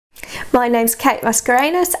My name's Kate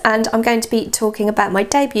Mascarenhas and I'm going to be talking about my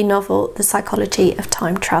debut novel, The Psychology of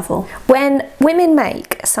Time Travel. When women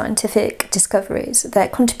make scientific discoveries, their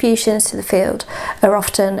contributions to the field are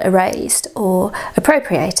often erased or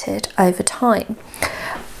appropriated over time.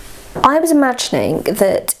 I was imagining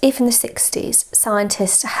that if in the 60s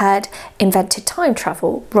scientists had invented time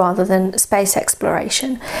travel rather than space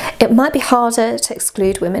exploration, it might be harder to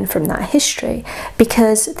exclude women from that history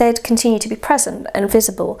because they'd continue to be present and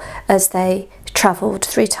visible as they travelled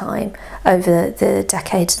through time over the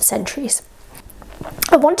decades and centuries.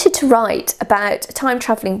 I wanted to write about a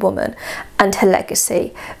time-travelling woman and her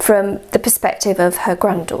legacy from the perspective of her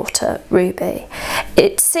granddaughter, Ruby.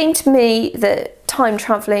 It seemed to me that time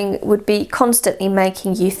travelling would be constantly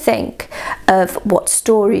making you think of what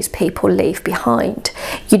stories people leave behind.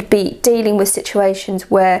 You'd be dealing with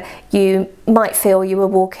situations where you might feel you were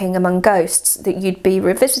walking among ghosts, that you'd be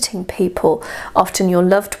revisiting people, often your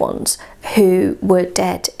loved ones, who were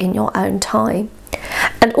dead in your own time.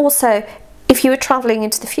 And also, if you were travelling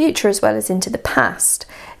into the future as well as into the past,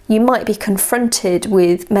 you might be confronted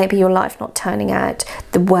with maybe your life not turning out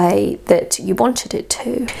the way that you wanted it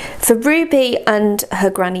to. For Ruby and her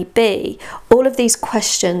Granny B, all of these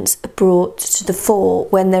questions are brought to the fore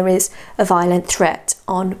when there is a violent threat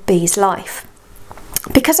on B's life.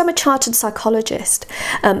 Because I'm a chartered psychologist,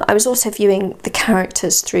 I was also viewing the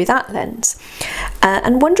characters through that lens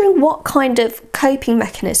and wondering what kind of coping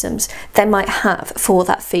mechanisms they might have for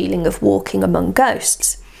that feeling of walking among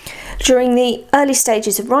ghosts. During the early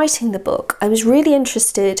stages of writing the book, I was really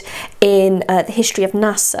interested in the history of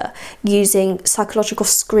NASA using psychological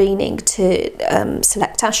screening to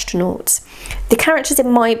select astronauts. The characters in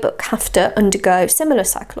my book have to undergo similar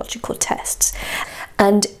psychological tests,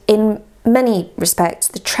 and in many respects,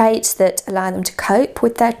 the traits that allow them to cope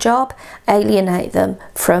with their job alienate them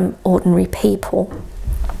from ordinary people.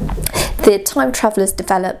 The time travellers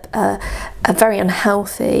develop a very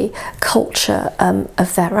unhealthy culture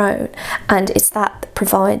of their own, and it's that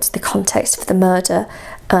provides the context for the murder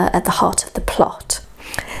at the heart of the plot.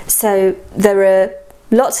 So there are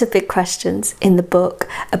lots of big questions in the book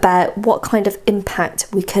about what kind of impact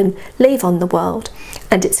we can leave on the world,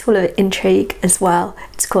 and it's full of intrigue as well.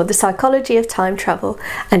 It's called The Psychology of Time Travel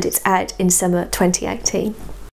and it's out in summer 2018.